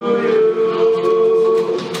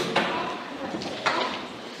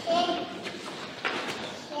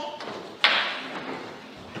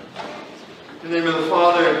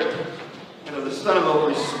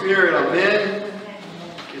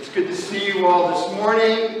all this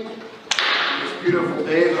morning, this beautiful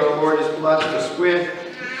day that our Lord has blessed us with.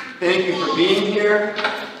 Thank you for being here.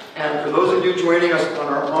 And for those of you joining us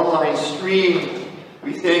on our online stream,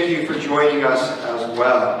 we thank you for joining us as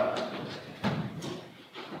well.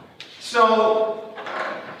 So,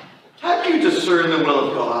 how do you discern the will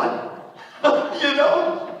of God? How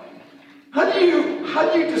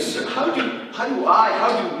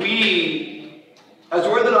do we, as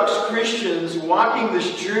Orthodox Christians, walking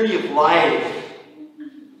this journey of life,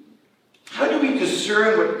 how do we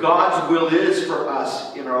discern what God's will is for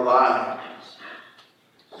us in our lives?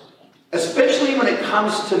 Especially when it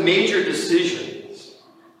comes to major decisions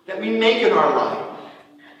that we make in our life.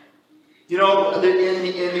 In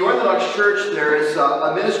the Orthodox Church, there is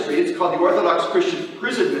a ministry. It's called the Orthodox Christian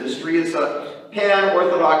Prison Ministry. It's a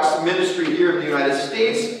pan-Orthodox ministry here in the United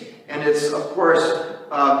States, and it's, of course,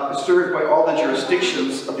 served by all the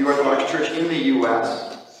jurisdictions of the Orthodox Church in the U.S.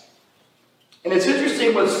 And it's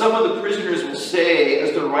interesting what some of the prisoners will say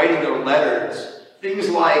as they're writing their letters. Things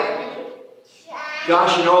like,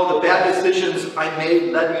 gosh, the bad decisions I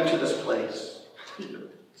made led me to this place.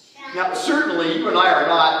 Now, certainly, you and I are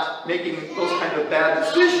not making those kind of bad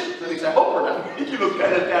decisions. At least I hope we're not making those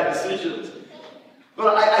kind of bad decisions.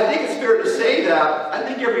 But I think it's fair to say that I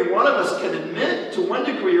think every one of us can admit to one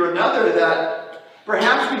degree or another that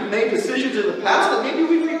perhaps we've made decisions in the past that maybe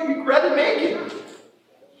we regretted making.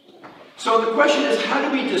 So the question is, how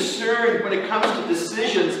do we discern when it comes to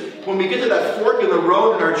decisions, when we get to that fork in the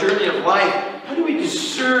road in our journey of life, how do we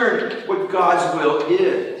discern what God's will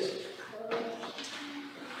is?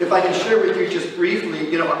 If I can share with you just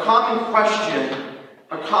briefly, a common question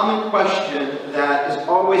that is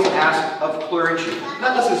always asked of clergy,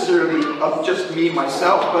 not necessarily of just me,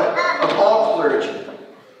 myself, but of all clergy.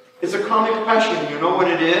 It's a common question. You know what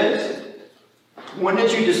it is? When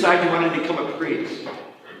did you decide you wanted to become a priest?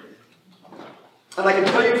 And I can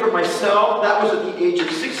tell you for myself, that was at the age of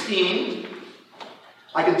 16.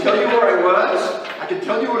 I can tell you where I was. I can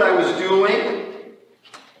tell you what I was doing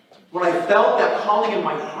when I felt that calling in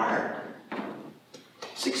my heart.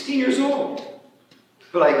 16 years old.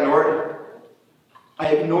 But I ignored it. I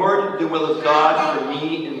ignored the will of God for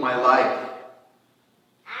me in my life.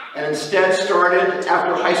 And instead started,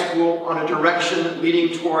 after high school, on a direction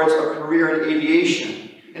leading towards a career in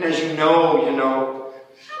aviation. And as you know,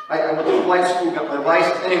 I went to flight school, got my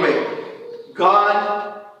license. Anyway,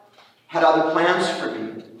 God had other plans for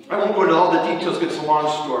me. I won't go into all the details because it's a long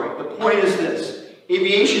story. The point is this.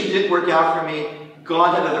 Aviation didn't work out for me.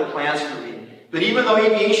 God had other plans for me. But even though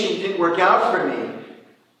aviation didn't work out for me,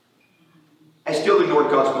 I still ignored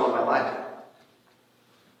God's will in my life.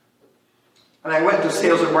 And I went into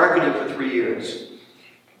sales and marketing for 3 years.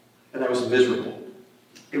 And I was miserable.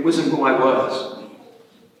 It wasn't who I was.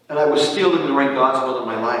 And I was still ignoring God's will in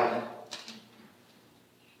my life.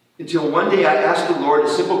 Until one day I asked the Lord a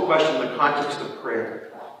simple question in the context of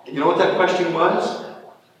prayer. And you know what that question was?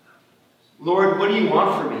 Lord, what do you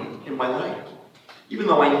want for me in my life? Even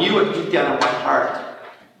though I knew it deep down in my heart.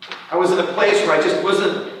 I was in a place where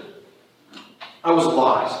I was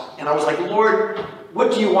lost. And I was like, Lord,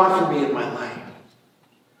 what do you want for me in my life?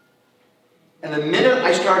 And the minute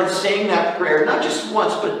I started saying that prayer, not just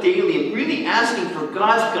once, but daily, and really asking for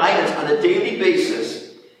God's guidance on a daily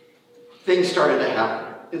basis, things started to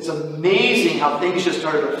happen. It's amazing how things just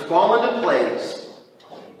started to fall into place.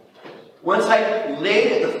 Once I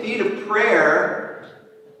laid at the feet of prayer,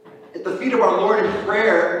 at the feet of our Lord in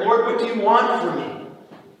prayer, Lord, what do you want for me?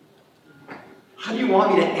 How do you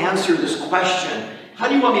want me to answer this question? How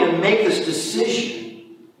do you want me to make this decision?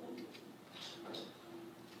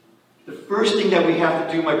 The first thing that we have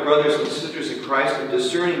to do, my brothers and sisters in Christ, in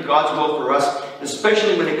discerning God's will for us,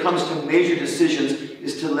 especially when it comes to major decisions,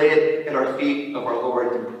 is to lay it at our feet of our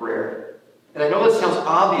Lord in prayer. And I know that sounds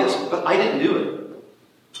obvious, but I didn't do it.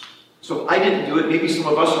 So if I didn't do it, maybe some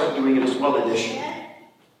of us aren't doing it as well in this year.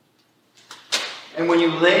 And when you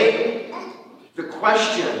lay the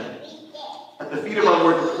question at the feet of our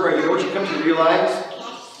Lord in prayer, you know what you come to realize?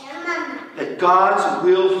 That God's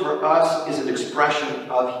will for us is an expression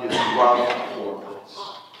of His love for us.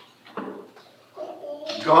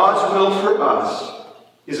 God's will for us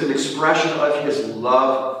is an expression of His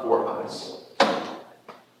love for us.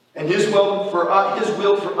 And His will for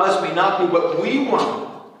us may not be what we want,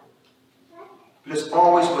 but it's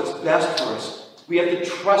always what's best for us. We have to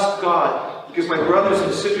trust God because, my brothers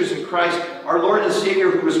and sisters in Christ, our Lord and Savior,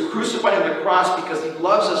 who was crucified on the cross because He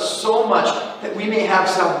loves us so much that we may have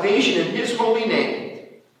salvation in His holy name.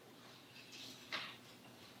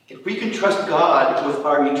 If we can trust God with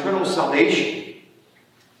our eternal salvation,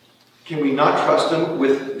 can we not trust Him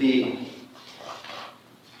with the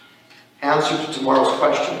answer to tomorrow's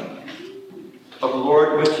question of,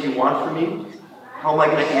 Lord, what do you want from me? How am I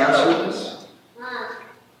going to answer this?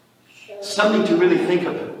 Something to really think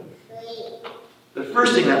about. The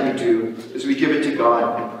first thing that we do is we give it to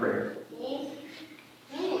God in prayer.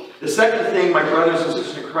 The second thing, my brothers and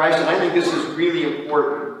sisters in Christ, and I think this is really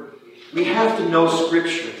important, we have to know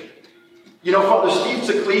Scripture. You know, Father Steve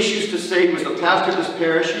Zaklish used to say, he was the pastor of this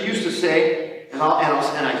parish, he used to say, and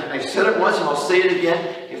I said it once and I'll say it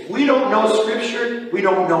again, if we don't know Scripture, we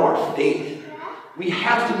don't know our faith. We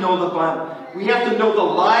have to know the Bible. We have to know the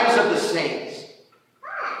lives of the saints.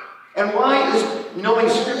 And why is knowing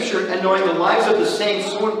Scripture and knowing the lives of the saints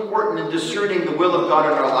so important in discerning the will of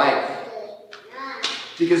God in our life?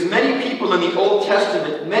 Because many people in the Old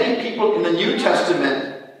Testament, many people in the New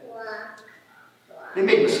Testament, they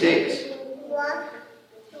make mistakes.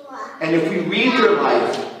 And if we read their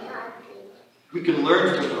life, we can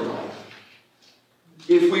learn from their life.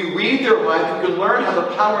 If we read their life, we can learn how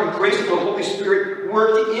the power and grace of the Holy Spirit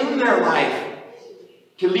worked in their life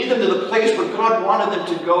to lead them to the place where God wanted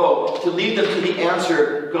them to go, to lead them to the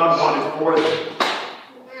answer God wanted for them.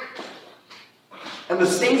 And the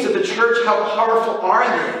saints of the church, how powerful are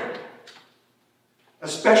they?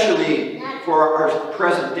 Especially for our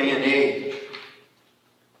present day and age.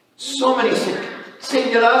 So many saints.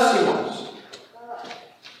 Saint Gerasimos,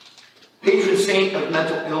 patron saint of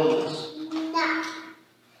mental illness.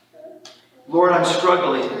 Lord, I'm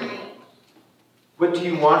struggling. What do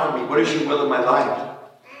you want from me? What is your will in my life?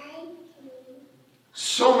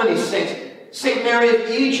 So many saints. Saint Mary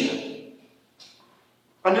of Egypt.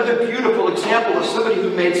 Another beautiful example of somebody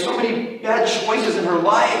who made so many bad choices in her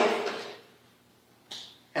life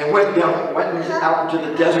and went out into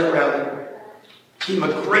the desert rather. Became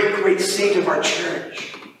a great, great saint of our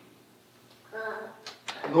church.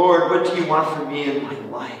 Lord, what do you want from me in my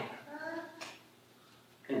life?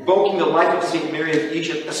 Invoking the life of Saint Mary of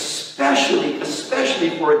Egypt, especially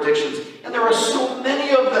for addictions. And there are so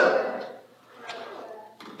many of them.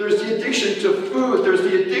 There's the addiction to food. There's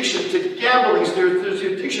the addiction to gambling. There's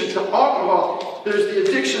the addiction to alcohol. There's the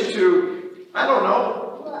addiction to,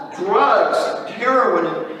 drugs, heroin,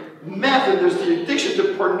 and meth. And there's the addiction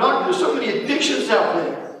to pornography. There's so many addictions out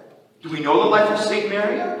there. Do we know the life of Saint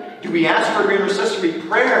Mary? Do we ask for her intercessory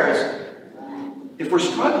prayers if we're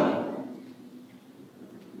struggling?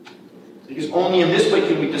 Because only in this way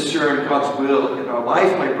can we discern God's will in our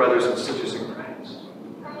life, my brothers and sisters in Christ.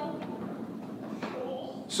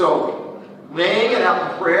 So, laying it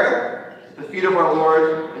out in prayer, the feet of our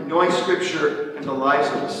Lord, and knowing Scripture and the lives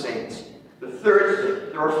of the saints. The third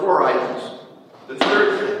thing, there are 4 items. The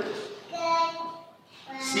third thing,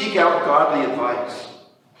 seek out godly advice.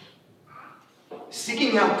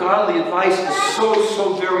 Seeking out godly advice is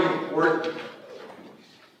so very important.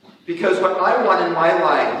 Because what I want in my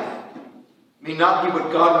life may not be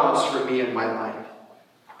what God wants for me in my life.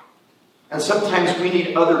 And sometimes we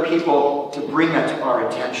need other people to bring that to our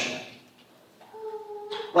attention.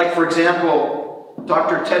 Like, for example,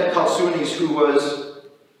 Dr. Ted Kouldukis, who was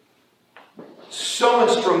so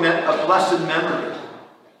a blessed memory,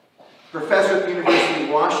 professor at the University of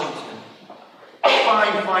Washington,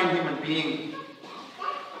 fine human being.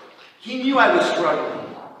 He knew I was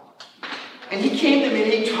struggling. And he came to me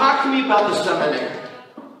and he talked to me about the seminary.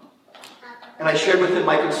 And I shared with him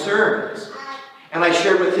my concerns. And I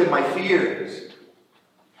shared with him my fears.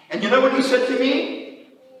 And you know what he said to me?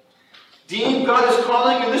 Dean, God is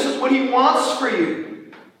calling you. This is what he wants for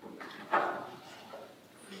you.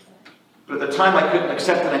 But at the time I couldn't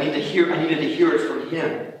accept it. I needed to hear it from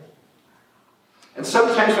him. And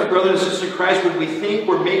sometimes, my brothers and sisters in Christ, when we think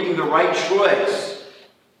we're making the right choice,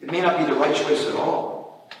 it may not be the right choice at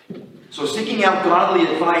all. So seeking out godly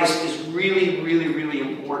advice is really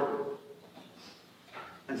important.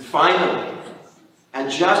 And finally, and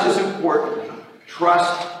just as important,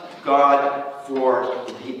 trust God for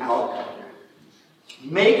the outcome.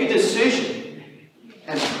 Make a decision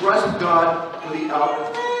and trust God for the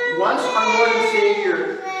outcome. Once our Lord and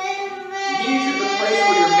Savior leads you to the place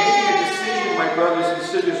where you're making a decision, my brothers and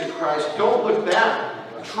sisters in Christ, don't look back.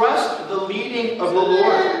 Trust the leading of the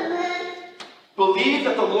Lord. Believe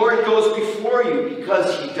that the Lord goes before you,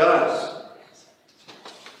 because he does.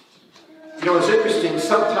 You know, it's interesting.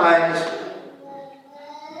 Sometimes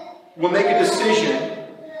we'll make a decision,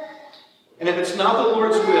 and if it's not the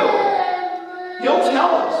Lord's will, he'll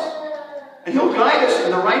tell us, and he'll guide us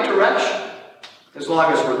in the right direction, as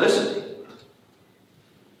long as we're listening.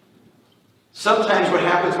 Sometimes what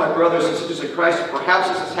happens, my brothers and sisters in Christ, perhaps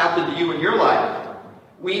this has happened to you in your life,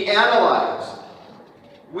 we analyze,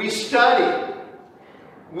 we study,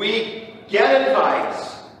 we get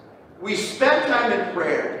advice, we spend time in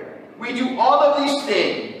prayer, We do all of these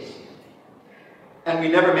things, and we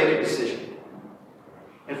never make a decision.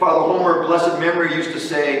 And Father Homer, of blessed memory, used to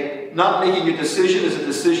say, not making a decision is a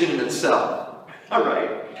decision in itself. All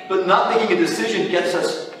right. But not making a decision gets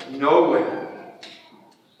us nowhere.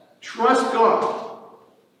 Trust God.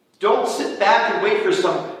 Don't sit back and wait for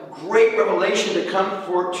some great revelation to come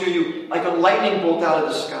forth to you like a lightning bolt out of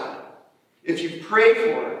the sky. If you've prayed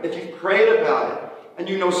for it, if you've prayed about it, and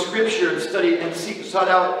you know Scripture and studied and sought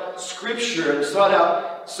out Scripture and sought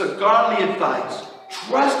out some godly advice,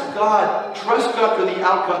 trust God for the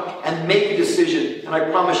outcome and make a decision. And I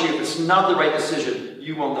promise you, if it's not the right decision,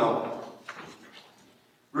 you will know.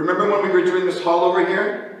 Remember when we were doing this hall over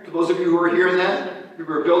here? For those of you who were here then, we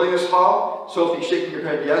were building this hall. Sophie shaking your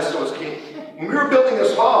head, yes, so was Kate. When we were building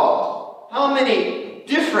this hall, how many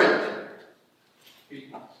different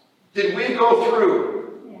did we go through?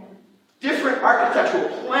 Different architectural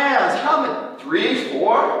plans. How many? 3,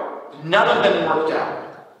 4? None of them worked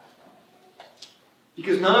out.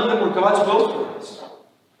 Because none of them were God's will for us.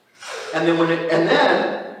 And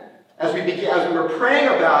then, as we were praying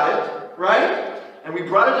about it, right? And we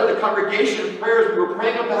brought it to the congregation in prayers, we were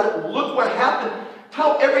praying about it. Look what happened.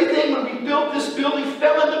 How everything, when we built this building,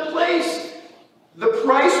 fell into place. The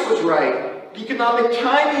price was right. The economic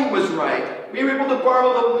timing was right. We were able to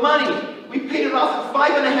borrow the money. We paid it off in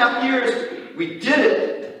 5.5 years. We did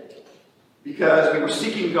it because we were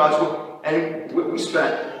seeking God's will. And we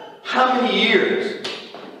spent how many years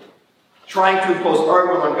trying to impose our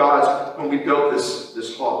will on God's when we built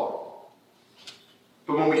this hall?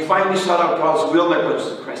 But when we finally sought out God's will, my brothers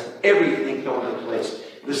and Christ, everything fell into place.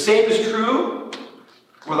 The same is true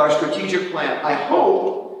with our strategic plan. I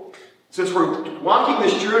hope, since we're walking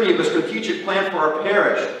this journey of a strategic plan for our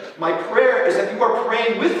parish, my prayer is that you are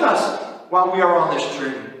praying with us while we are on this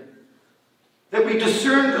journey. That we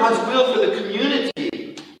discern God's will for the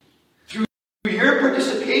community through your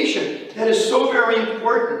participation. That is so very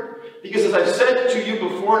important. Because as I've said to you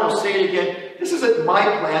before, and I'll say it again, this isn't my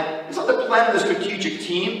plan. It's not the plan of the strategic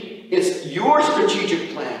team. It's your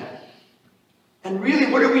strategic plan. And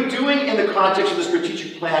really, what are we doing in the context of the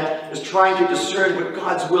strategic plan is trying to discern what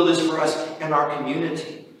God's will is for us in our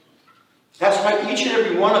community. That's why each and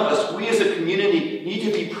every one of us, we as a community, need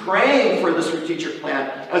to be praying for the strategic plan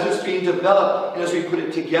as it's being developed and as we put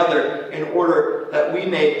it together in order that we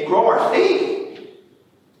may grow our faith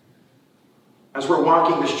as we're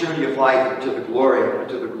walking this journey of life into the glory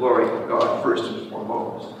of God first and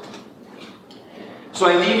foremost. So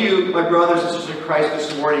I leave you, my brothers and sisters in Christ,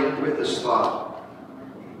 this morning with this thought.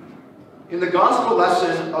 In the gospel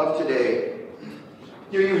lesson of today,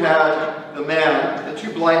 here you had the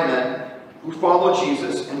 2 blind men, who followed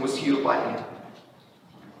Jesus and was healed by him.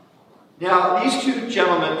 Now, these 2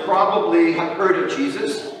 gentlemen probably have heard of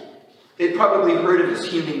Jesus. They'd probably heard of his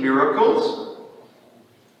healing miracles.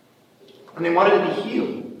 And they wanted to be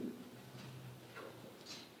healed.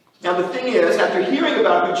 Now, the thing is, after hearing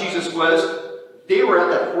about who Jesus was, they were at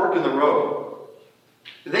that fork in the road.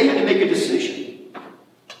 They had to make a decision.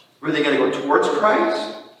 Were they going to go towards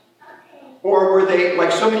Christ? Or were they,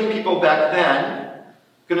 like so many people back then,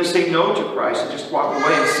 going to say no to Christ and just walk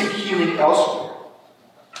away and seek healing elsewhere?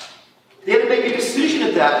 They had to make a decision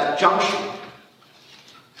at that junction.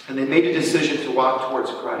 And they made a decision to walk towards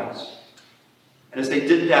Christ. And as they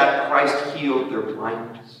did that, Christ healed their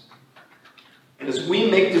blindness. And as we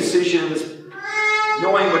make decisions,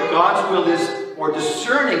 knowing what God's will is, or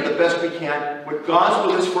discerning the best we can what God's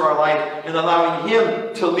will is for our life, and allowing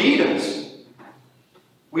Him to lead us,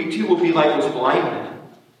 we too will be like those blind men,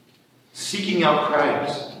 seeking out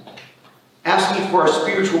Christ, asking for our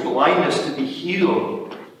spiritual blindness to be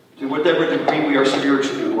healed to whatever degree we are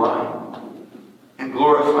spiritually blind, and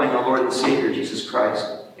glorifying our Lord and Savior Jesus Christ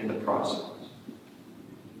in the process.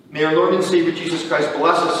 May our Lord and Savior Jesus Christ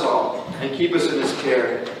bless us all and keep us in His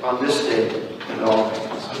care on this day and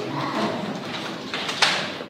always.